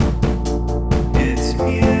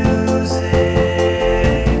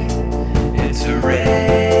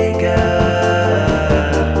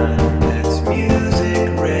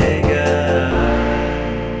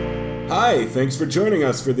Thanks for joining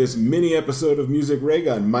us for this mini episode of Music Ray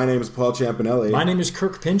Gun. My name is Paul Champanelli. My name is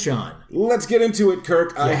Kirk Pinchon. Let's get into it,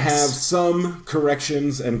 Kirk. Yes. I have some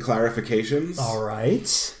corrections and clarifications. All right.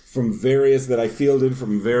 From various that I fielded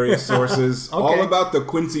from various sources. Okay. All about the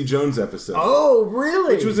Quincy Jones episode. Oh,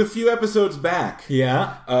 really? Which was a few episodes back.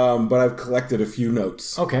 Yeah. But I've collected a few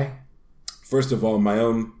notes. Okay. First of all, my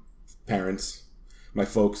own parents, my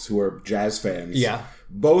folks who are jazz fans, Yeah.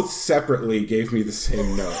 both separately gave me the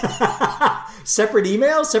same note. Separate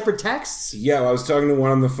emails? Separate texts? Yeah, I was talking to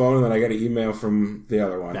one on the phone and then I got an email from the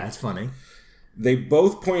other one. That's funny. They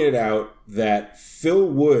both pointed out that Phil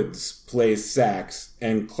Woods plays sax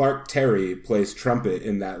and Clark Terry plays trumpet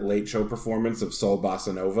in that Late Show performance of Soul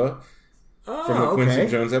Bossa Nova from the Quincy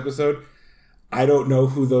Jones episode. I don't know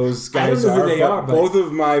who those guys know are, who they but are, but both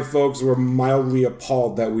of my folks were mildly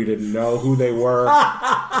appalled that we didn't know who they were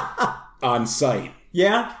on site.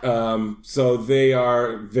 Yeah? So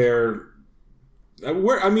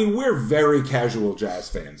we're very casual jazz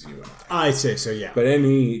fans, you and I. I'd say so, yeah. But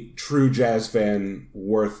any true jazz fan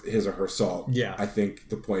worth his or her salt, Yeah. I think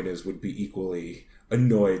the point is, would be equally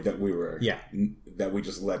annoyed that Yeah. that we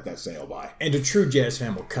just let that sail by. And a true jazz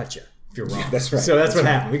fan will cut you if you're wrong. Yeah, that's right. So that's what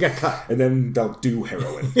right. happened. We got cut. And then they'll do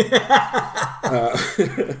heroin.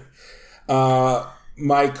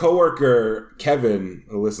 My coworker, Kevin,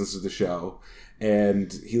 listens to the show,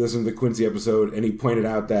 and he listened to the Quincy episode, and he pointed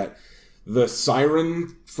out that the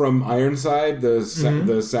siren from Ironside, the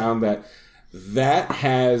sound that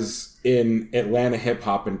has in Atlanta hip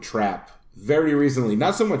hop and trap very recently,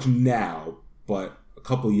 not so much now, but a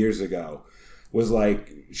couple years ago, was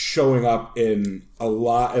like showing up in a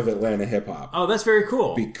lot of Atlanta hip hop. Oh, that's very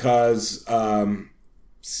cool. Because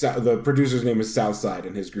the producer's name is Southside,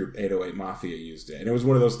 and his group 808 Mafia used it. And it was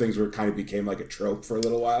one of those things where it kind of became like a trope for a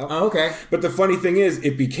little while. Oh, okay. But the funny thing is,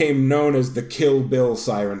 it became known as the Kill Bill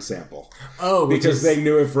siren sample. Oh, because they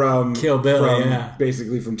knew it from Kill Bill,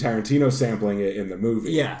 basically from Tarantino sampling it in the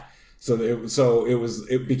movie. Yeah. So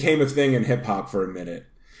it became a thing in hip hop for a minute.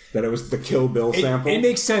 That it was the Kill Bill sample. It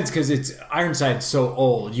makes sense because it's Ironside's so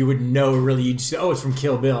old. You wouldn't know really. You'd just say, "Oh, it's from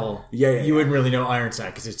Kill Bill." You wouldn't really know Ironside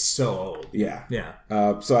because it's so old. Yeah.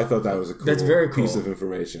 Yeah. So I thought that was a cool, That's very cool piece of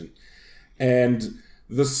information. And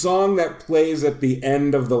the song that plays at the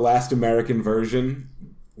end of the Last American Virgin,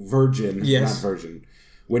 yes. not Virgin,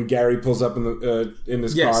 when Gary pulls up in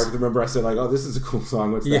his car. Remember I said like, "Oh, this is a cool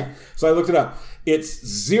song. What's that?" So I looked it up. It's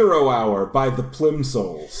 0 Hour by the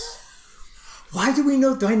Plimsouls. Why do we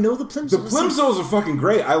know? Do I know the Plimsouls? The Plimsouls are fucking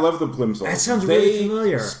great. I love the Plimsouls. That sounds really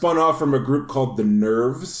familiar. They spun off from a group called The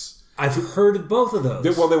Nerves. I've heard of both of those.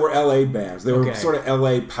 They were LA bands. They were sort of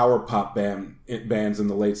LA power pop bands in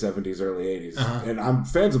the late 70s, early 80s. Uh-huh. And I'm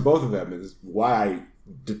fans of both of them. It's why I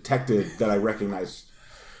detected that I recognized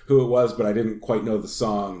who it was, but I didn't quite know the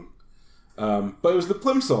song. But it was the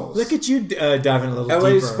Plimsouls. Look at you diving a little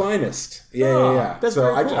LA's deeper. finest. Yeah. That's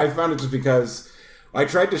so very cool. I found it just because I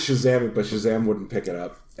tried to Shazam it, but Shazam wouldn't pick it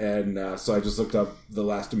up. And so I just looked up the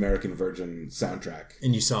Last American Virgin soundtrack.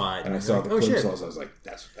 And you saw it. And I saw the Plimsouls. I was like,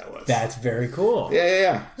 that's what that was. That's very cool.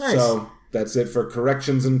 Yeah. Nice. So that's it for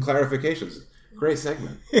corrections and clarifications. Great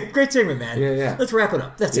segment. Great segment, man. Yeah. Let's wrap it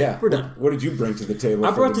up. That's it. We're done. What did you bring to the table?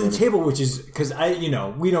 I brought to the table, which is because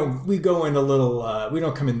we go in a little, we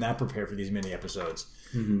don't come in that prepared for these mini episodes.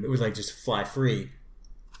 Mm-hmm. It was like just fly free.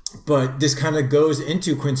 But this kind of goes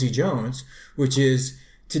into Quincy Jones, which is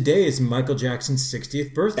today is Michael Jackson's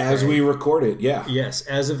 60th birthday. As we record it, yeah. Yes,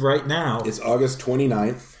 as of right now. It's August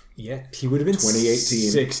 29th. Yeah, he would have been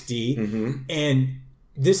 2018. 60. Mm-hmm. And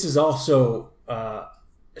this is also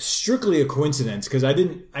strictly a coincidence because I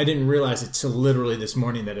didn't realize it till literally this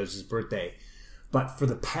morning that it was his birthday. But for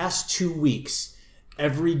the past 2 weeks,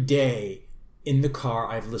 every day in the car,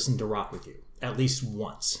 I've listened to Rock With You. At least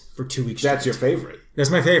once for 2 weeks. That's your favorite.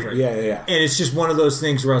 That's my favorite. Yeah. And it's just one of those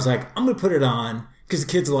things where I was like, I'm going to put it on because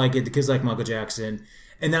the kids like it. The kids like Michael Jackson.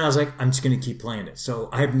 And then I was like, I'm just going to keep playing it. So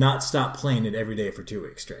I have not stopped playing it every day for 2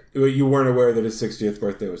 weeks straight. You weren't aware that his 60th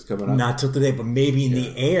birthday was coming up? Not till today, but maybe in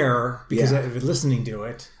the air because I've been listening to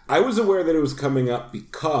it. I was aware that it was coming up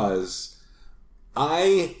because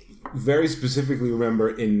I very specifically remember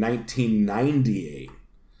in 1998,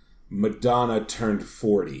 Madonna turned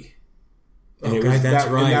 40. And that's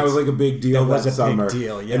right. And that was like a big deal that summer. Big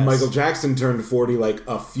deal, yes. And Michael Jackson turned 40 like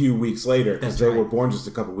a few weeks later because they right. were born just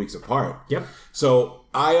a couple weeks apart. Yep. So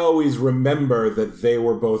I always remember that they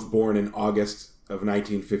were both born in August of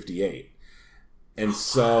 1958. And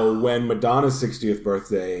so when Madonna's 60th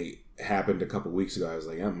birthday happened a couple weeks ago, I was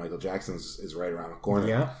like, yeah, Michael Jackson's is right around the corner.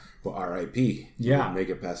 Yeah. Well, R.I.P. Yeah. Make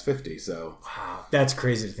it past 50, so. Wow. That's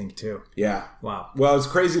crazy to think, too. Yeah. Wow. Well, it's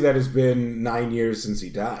crazy that it's been 9 years since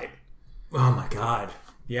he died. Oh my God.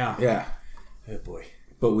 Yeah. Yeah. Oh boy.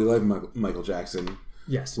 But we love Michael Jackson.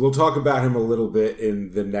 Yes. We'll talk about him a little bit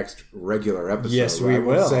in the next regular episode. Yes, we I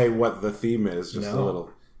won't will. say what the theme is, just a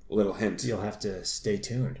little hint. You'll have to stay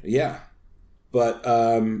tuned. Yeah. But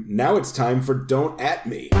now it's time for Don't At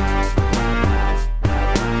Me.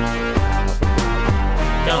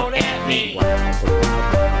 Don't at me.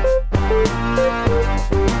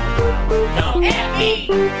 Don't at me.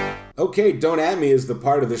 Okay, Don't At Me is the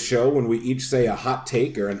part of the show when we each say a hot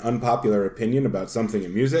take or an unpopular opinion about something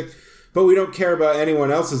in music, but we don't care about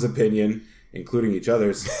anyone else's opinion, including each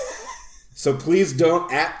other's. So please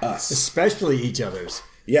don't at us. Especially each other's.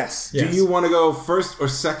 Yes. Yes. Do you want to go first or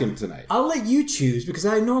second tonight? I'll let you choose because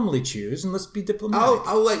I normally choose, and let's be diplomatic.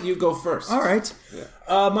 I'll let you go first. All right.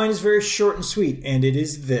 Yeah. Mine is very short and sweet, and it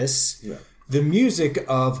is this. Yeah. The music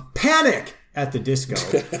of Panic at the Disco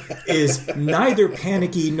is neither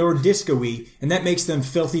panicky nor disco-y, and that makes them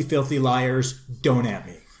filthy, filthy liars. Don't at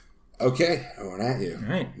me. Okay, I went at you.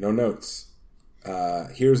 All right. No notes.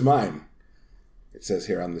 Here's mine. It says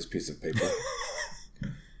here on this piece of paper.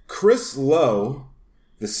 Chris Lowe,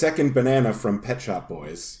 the second banana from Pet Shop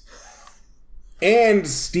Boys, and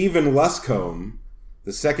Stephen Luscombe,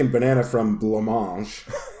 the second banana from Blancmange,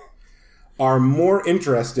 are more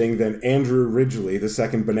interesting than Andrew Ridgeley, the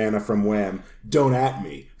second banana from Wham. Don't at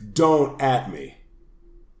me. Don't at me.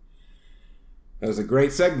 That was a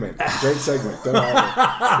great segment. Great segment. Don't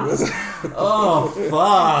at me. Oh,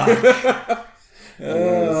 fuck.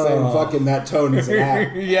 Saying fucking that tone is an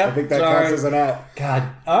at. Yep, I think that sorry. counts as an at. God.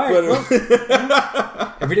 All right.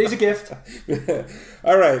 Well, every day's a gift.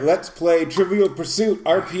 All right, let's play Trivial Pursuit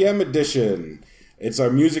RPM Edition. It's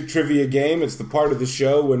our music trivia game. It's the part of the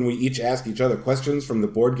show when we each ask each other questions from the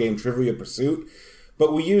board game Trivial Pursuit.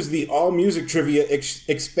 But we use the All Music Trivia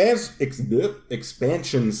expansion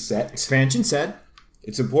set. Expansion set.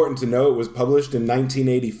 It's important to know it was published in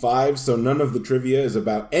 1985, so none of the trivia is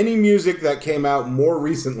about any music that came out more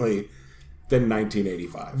recently than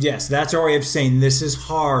 1985. Yes, that's our way of saying this is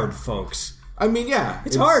hard, folks. I mean, yeah.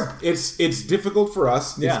 It's hard. It's difficult for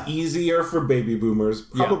us. Yeah. It's easier for baby boomers.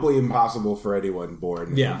 Probably impossible for anyone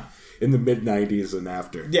born in the mid-90s and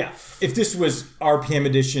after. Yeah. If this was RPM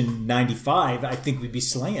edition 95, I think we'd be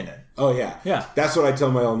slaying it. Oh, yeah. Yeah. That's what I tell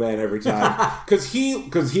my old man every time. Because he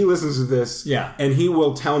listens to this, Yeah. and he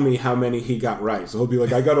will tell me how many he got right. So he'll be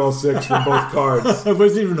like, I got all 6 from both cards. It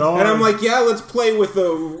wasn't even hard. And I'm like, yeah, let's play with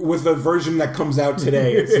the version that comes out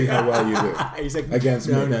today and see how well you do. He's like, against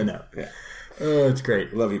me. No. Yeah. Oh, it's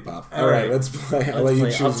great. Love you, Pop. All All right, right. let's play. I'll let you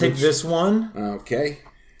choose. I'll take which- this one. Okay.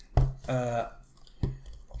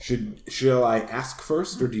 Shall I ask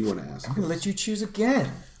first, or do you want to ask? I'm going to let you choose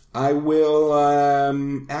again. I will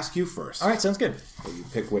ask you first. All right, sounds good. So you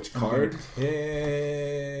pick which card.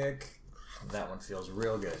 Pick. That one feels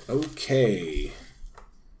real good. Okay.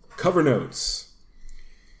 Cover notes.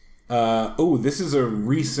 This is a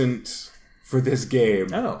recent for this game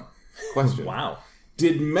Oh, question. wow.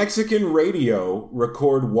 Did Mexican radio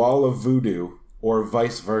record Wall of Voodoo or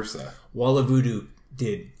vice versa? Walla Voodoo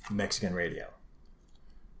did Mexican radio.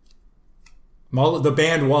 The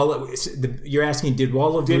band Walla. You're asking, did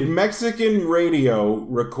Walla Did Voodoo? Mexican radio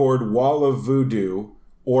record Wall of Voodoo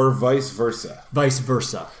or vice versa? Vice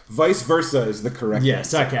versa. Vice versa is the correct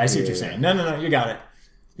Yes, answer. okay, I see what you're saying. No, you got it.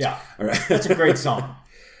 Yeah. All right. That's a great song.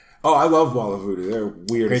 Oh, I love Wall of Voodoo. They're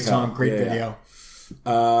weird Great as hell. song, great Yeah. video.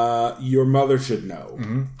 Your Mother Should Know,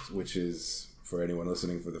 Mm-hmm. which is, for anyone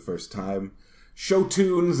listening for the first time, show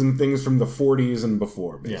tunes and things from the 40s and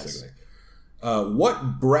before, basically.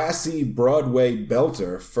 What brassy Broadway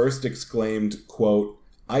belter first exclaimed, quote,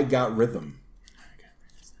 I got rhythm?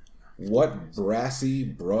 What brassy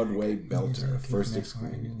Broadway belter first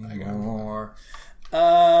exclaimed, I got rhythm? More.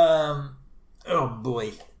 Oh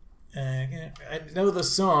boy. I know the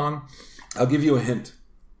song. I'll give you a hint,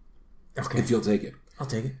 Okay. if you'll take it. I'll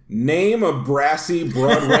take it. Name a brassy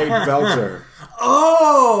Broadway belter.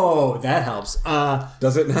 Oh, that helps.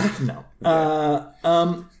 Does it not? No.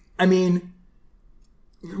 I mean,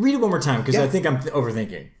 read it one more time because Yeah. I think I'm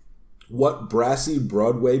overthinking. What brassy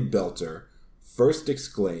Broadway belter first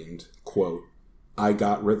exclaimed, quote, I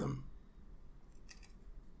got rhythm?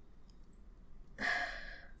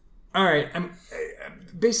 All right.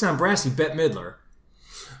 Based on Brassy, Bette Midler.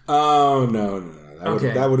 Oh, no.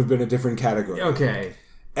 Okay. That would have been a different category. Okay.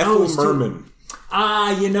 Ethel it's Merman.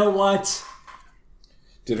 You know what?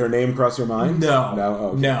 Did her name cross your mind? No. No? Oh,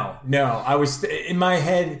 okay. No. I was, in my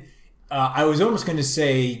head, I was almost going to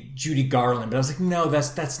say Judy Garland, but I was like, no,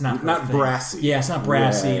 that's not her Not thing. Brassy. Yeah, it's not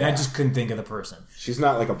Brassy, Yeah. and I just couldn't think of the person. She's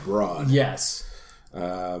not like a broad. Yes.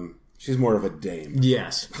 She's more of a dame.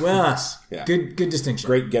 Yes. Well, Yeah. good distinction.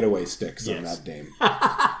 Great getaway sticks on Yes. that dame.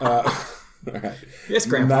 All right. Yes,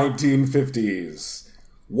 Grandpa. 1950s.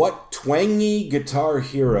 What twangy guitar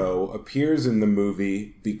hero appears in the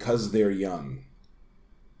movie Because They're Young?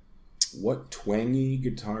 What twangy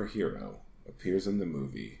guitar hero appears in the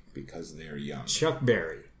movie Because They're Young? Chuck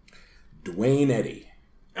Berry. Dwayne Eddy.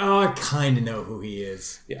 Oh, I kind of know who he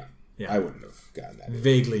is. Yeah. Yeah. I wouldn't have gotten that.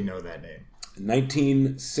 Vaguely know that name.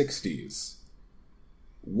 1960s.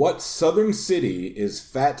 What southern city is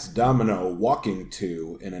Fats Domino walking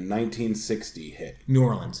to in a 1960 hit? New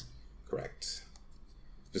Orleans. Correct.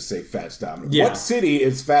 Just say Fats Domino. Yeah. What city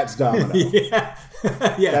is Fats Domino? Yeah.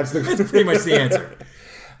 Yeah. That's pretty much the answer.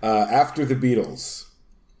 After the Beatles.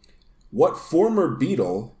 What former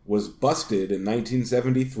Beatle was busted in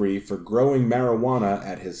 1973 for growing marijuana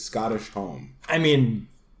at his Scottish home? I mean,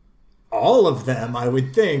 all of them, I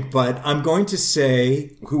would think, but I'm going to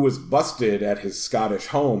say... Who was busted at his Scottish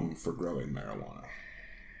home for growing marijuana?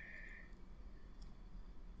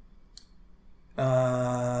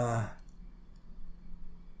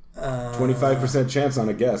 25% chance on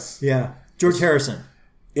a guess. Yeah. George Harrison.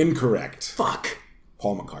 Incorrect. Fuck.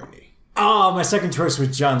 Paul McCartney. Oh, my second choice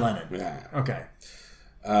was John Lennon. Yeah. Okay.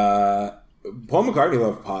 Paul McCartney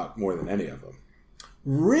loved pot more than any of them.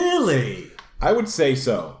 Really? I would say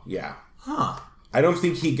so, yeah. Huh. I don't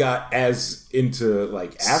think he got as into,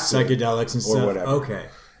 like, acid Psychedelics and or stuff. whatever. Okay.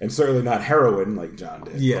 And certainly not heroin like John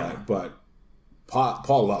did. Yeah. But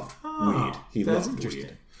Paul loved weed. He that's loved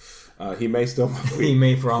interesting. weed. He may still love weed. He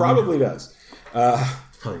may for all we Probably does.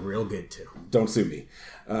 Probably real good, too. Don't sue me.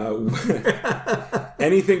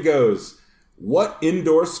 Anything goes. What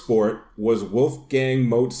indoor sport was Wolfgang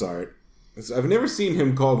Mozart? I've never seen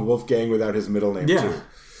him called Wolfgang without his middle name, Yeah. too.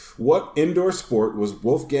 What indoor sport was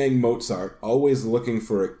Wolfgang Mozart always looking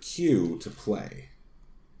for a cue to play?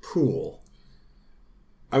 Pool.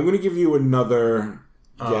 I'm going to give you another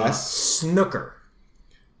guess. Snooker.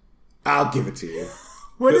 I'll give it to you.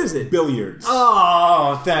 What is it? Billiards.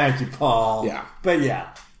 Oh, thank you, Paul. Yeah. But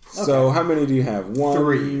yeah. So how many do you have? 1,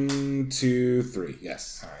 Three. 2, 3.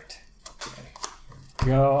 Yes. All right.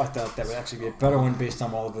 Go. I thought that would actually be a better one based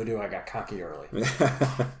on all the voodoo. I got cocky early.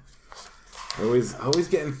 Always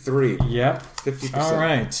getting 3. Yep. 50%. All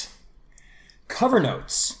right. Cover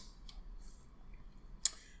notes.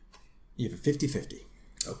 You have a 50-50.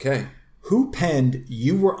 Okay. Who penned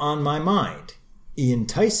You Were On My Mind? Ian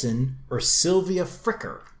Tyson or Sylvia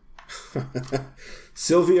Fricker?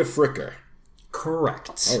 Sylvia Fricker.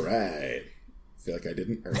 Correct. All right. I feel like I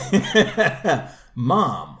didn't earn.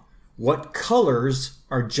 Mom, what colors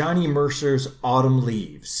are Johnny Mercer's autumn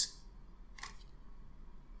leaves?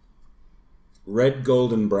 Red,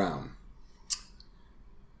 gold, and brown.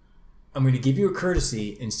 I'm going to give you a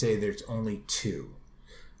courtesy and say there's only 2.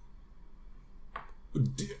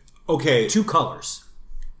 Okay. 2 colors.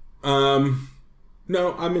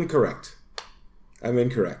 No, I'm incorrect.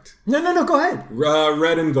 No, go ahead.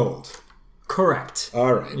 Red and gold. Correct.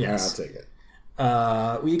 All right. Yes. I'll take it.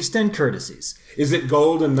 We extend courtesies. Is it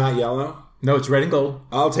gold and not yellow? No, it's red and gold.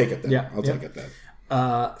 I'll take it then. Yeah, I'll yeah. take it then.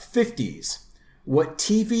 50s. What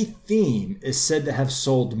TV theme is said to have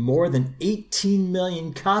sold more than 18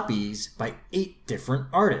 million copies by 8 different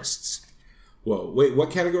artists? Whoa, wait, what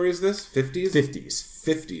category is this? 50s? 50s.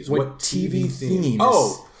 50s. What TV theme?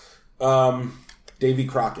 Davy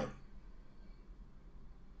Crockett.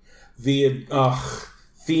 The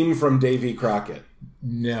theme from Davy Crockett.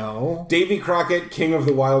 No. Davy Crockett, King of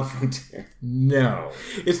the Wild Frontier. No.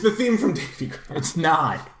 It's the theme from Davy Crockett. It's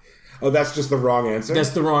not. Oh, that's just the wrong answer? That's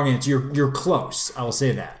the wrong answer. You're close. I will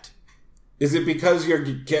say that. Is it because you're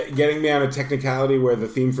getting me on a technicality where the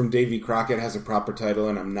theme from Davy Crockett has a proper title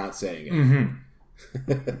and I'm not saying it?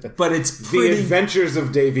 Mm-hmm. But it's pretty... The Adventures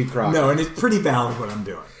of Davy Crockett. No, and it's pretty valid what I'm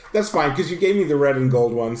doing. That's fine, because you gave me the red and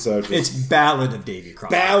gold one, so just... It's Ballad of Davy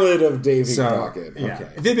Crockett. Ballad of Davy Crockett. Yeah. Okay.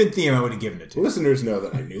 If it had been theme, I would have given it to you. Listeners know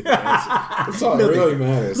that I knew the answer. That's all that really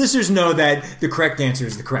matters. Listeners know that the correct answer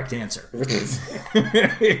is the correct answer.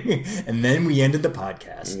 And then we ended the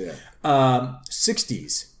podcast. Yeah.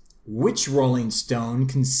 60s. Which Rolling Stone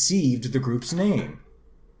conceived the group's name?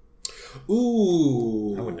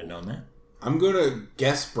 Ooh. I wouldn't have known that. I'm going to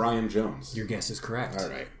guess Brian Jones. Your guess is correct. All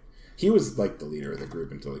right. He was like the leader of the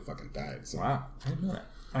group until he fucking died. So. Wow. I didn't know that.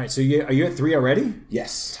 All right, so are you at 3 already?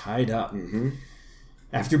 Yes. Tied up. Mm-hmm.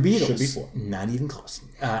 After Beatles. Should be 4. Not even close.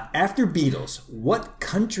 After Beatles, what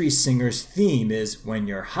country singer's theme is When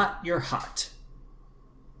You're Hot, You're Hot?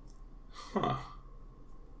 Huh.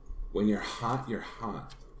 When you're hot, you're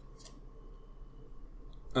hot.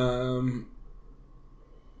 Oh,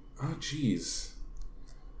 jeez.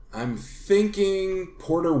 I'm thinking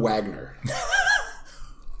Porter Wagner.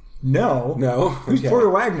 No. No? Who's Okay. Porter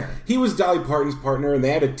Wagner? He was Dolly Parton's partner, and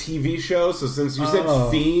they had a TV show, so since you said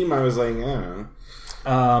theme, I was like, I don't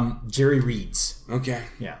know. Jerry Reeds. Okay.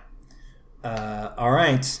 Yeah. All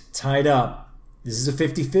right. Tied up. This is a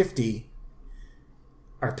 50-50.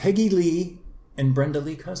 Are Peggy Lee and Brenda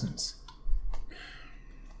Lee cousins?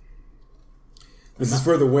 This is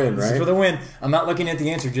for the win, right? This is for the win. I'm not looking at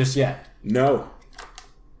the answer just yet. No.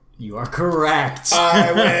 You are correct.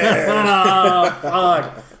 I win. Oh, fuck.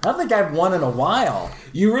 I don't think I've won in a while.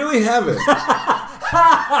 You really haven't. It's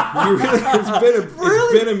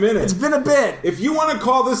been a minute. It's been a bit. If you want to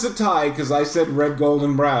call this a tie, because I said red, gold,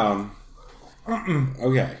 and brown.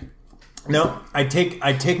 Okay. No, I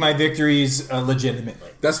take my victories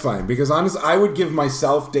legitimately. That's fine, because honestly, I would give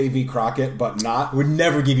myself Davy Crockett, but not. Would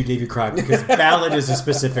never give you Davy Crockett because ballad is a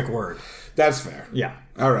specific word. That's fair. Yeah.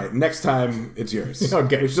 All right, next time it's yours.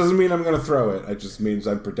 Okay. Which doesn't mean I'm going to throw it. It just means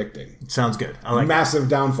I'm predicting. Sounds good. I like Massive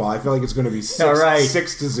downfall. I feel like it's going to be 6 All right.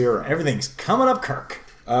 6-0. Everything's coming up, Kirk.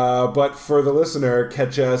 But for the listener,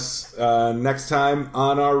 catch us next time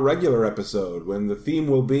on our regular episode when the theme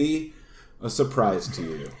will be a surprise to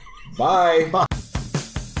you. Bye. Bye.